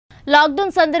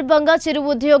Lockdown సందర్భంగా చిరు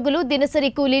ఉద్యోగులు దినసరి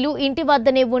కూలీలు ఇంటి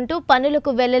వద్దనే ఉంటూ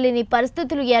పనులకు వెళ్లలేని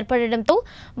పరిస్థితులు ఏర్పడడంతో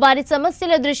వారి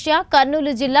సమస్యల దృష్ట్యా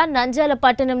కర్నూలు జిల్లా నంద్యాల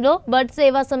పట్టణంలో బర్డ్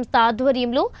సేవా సంస్థ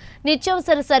ఆధ్వర్యంలో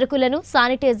నిత్యావసర సరుకులను,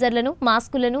 శానిటైజర్లను,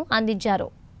 మాస్కులను అందించారు.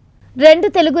 రెండు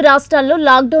తెలుగు రాష్ట్రాల్లో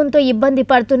లాక్డౌన్తో ఇబ్బంది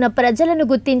పడుతున్న ప్రజలను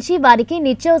గుర్తించి వారికి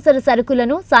నిత్యావసర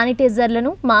సరుకులను,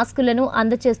 శానిటైజర్లను, మాస్కులను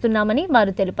అందజేస్తున్నామని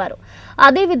వారు తెలిపారు.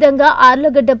 అదేవిధంగా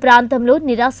ఆర్లగడ్డ ప్రాంతంలో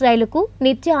నిరాశ్రయులకు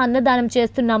నిత్య అన్నదానం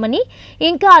చేస్తున్నామని,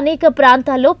 ఇంకా అనేక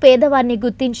ప్రాంతాల్లో పేదవారిని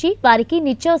గుర్తించి వారికి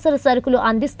నిత్యావసర సరుకులు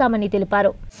అందిస్తామని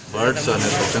తెలిపారు. బర్డ్స్ అనే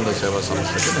స్వచ్ఛంద సేవా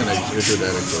సంస్థకి నేను ఎగ్జిక్యూటివ్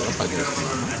డైరెక్టర్గా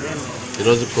పనిచేస్తున్నాను.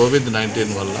 ఈరోజు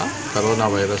కోవిడ్-19 వల్ల కరోనా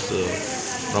వైరస్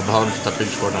ప్రభావం నుంచి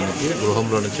తప్పించుకోవడానికి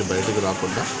గృహంలో నుంచి బయటకు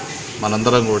రాకుండా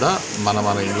మనందరం కూడా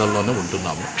మన ఇళ్లలోనే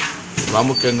ఉంటున్నాము.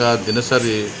 ప్రాముఖ్యంగా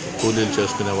దినసరి కూలీలు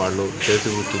చేసుకునే వాళ్ళు, చేతి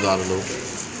వృత్తిదారులు,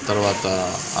 తర్వాత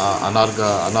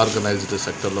అనార్గనైజ్డ్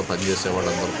సెక్టర్లో పనిచేసే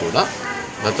వాళ్ళందరూ కూడా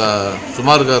గత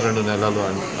సుమారుగా 2 నెలల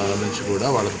నుంచి కూడా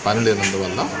వాళ్ళకి పని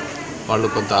లేనందువల్ల వాళ్ళు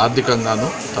కొంత ఆర్థికంగాను,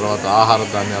 తర్వాత ఆహార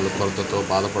ధాన్యాల కొరతతో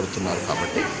బాధపడుతున్నారు.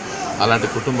 కాబట్టి అలాంటి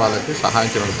కుటుంబాలకి సహాయం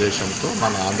చేయడం ఉద్దేశంతో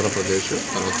మన ఆంధ్రప్రదేశ్,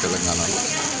 తర్వాత తెలంగాణలో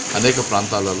అనేక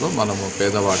ప్రాంతాలలో మనము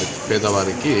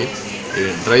పేదవారికి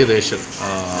డ్రై రేషన్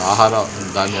ఆహార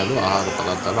ధాన్యాలు, ఆహార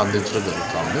పదార్థాలు అందించడం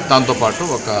జరుగుతూ ఉంది. దాంతోపాటు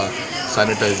ఒక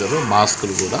శానిటైజరు,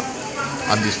 మాస్కులు కూడా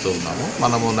అందిస్తూ ఉన్నాము.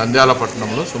 మనము నంద్యాల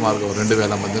పట్టణంలో సుమారుగా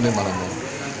 2000 మందిని మనము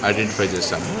ఐడెంటిఫై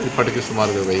చేశాము. ఇప్పటికీ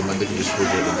సుమారుగా 1000 మందికి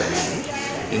డిస్ట్రిబ్యూట్ చేయడం జరిగింది.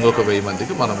 ఇంకొక 1000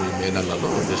 మందికి మనం ఈ మే నెలలో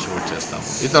డిస్ట్రిబ్యూట్ చేస్తాము.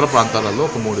 ఇతర ప్రాంతాలలో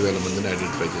ఒక 3000 మందిని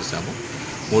ఐడెంటిఫై చేశాము.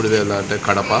 3000 అంటే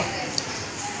కడప,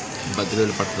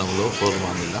 బద్వేలుపట్నంలో,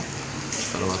 కోరమామిల్ల,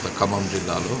 తర్వాత ఖమ్మం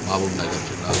జిల్లాలో, మహబూబ్ నగర్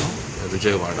జిల్లాలో,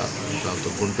 విజయవాడ, తర్వాత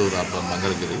గుంటూరు, అర్బన్,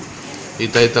 మంగళగిరి ఈ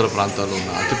తదితర ప్రాంతాల్లో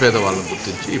ఉన్న అతిపేద వాళ్ళని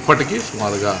గుర్తించి ఇప్పటికీ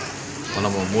సుమారుగా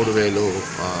మనము 3000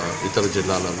 ఇతర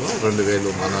జిల్లాలలో,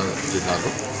 2000 మన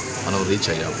జిల్లాలో మనం రీచ్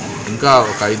అయ్యాము. ఇంకా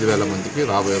ఒక 5000 మందికి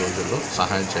రాబోయే రోజుల్లో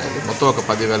సహాయం చేయాలి. మొత్తం ఒక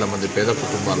 10,000 మంది పేద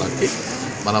కుటుంబాలకి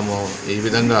మనము ఈ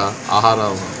విధంగా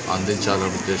ఆహారం అందించాలనే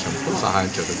ఉద్దేశంతో సహాయం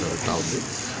చేయడం జరుగుతూ ఉంది.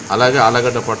 అలాగే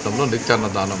ఆలగడ్డ పట్టణంలో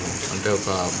నిత్యాన్నదానము అంటే ఒక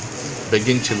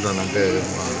బెగ్గింగ్ చిల్డ్రన్, అంటే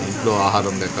ఇంట్లో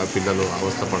ఆహారం లేక పిల్లలు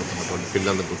అవస్థపడుతున్నటువంటి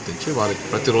పిల్లలను గుర్తించి వారికి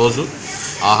ప్రతిరోజు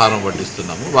ఆహారం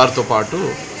వడ్డిస్తున్నాము. వారితో పాటు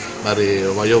మరి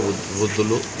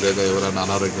వయోవృద్ధులు లేదా ఎవరైనా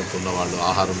అనారోగ్యంతో ఉన్న వాళ్ళు,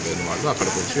 ఆహారం లేని వాళ్ళు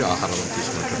అక్కడికి వచ్చి ఆహారం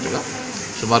తీసుకున్నట్టుగా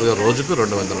సుమారుగా రోజుకు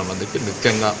 200 మందికి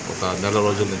నిత్యంగా ఒక నెల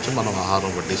రోజుల నుంచి మనం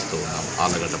ఆహారం వడ్డిస్తూ ఉన్నాము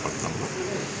ఆలగడ్డ పట్టణంలో.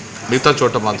 మిగతా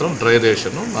చోట మాత్రం డ్రై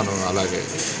రేషను, మనం అలాగే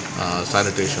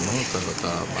శానిటేషను, తర్వాత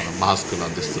మనం మాస్కులు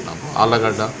అందిస్తున్నాము.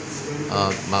 ఆలగడ్డ,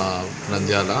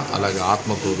 నంద్యాల, అలాగే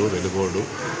ఆత్మకూరు, వెలుగోడు,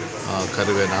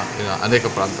 కరివేన అనేక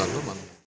ప్రాంతాల్లో మనం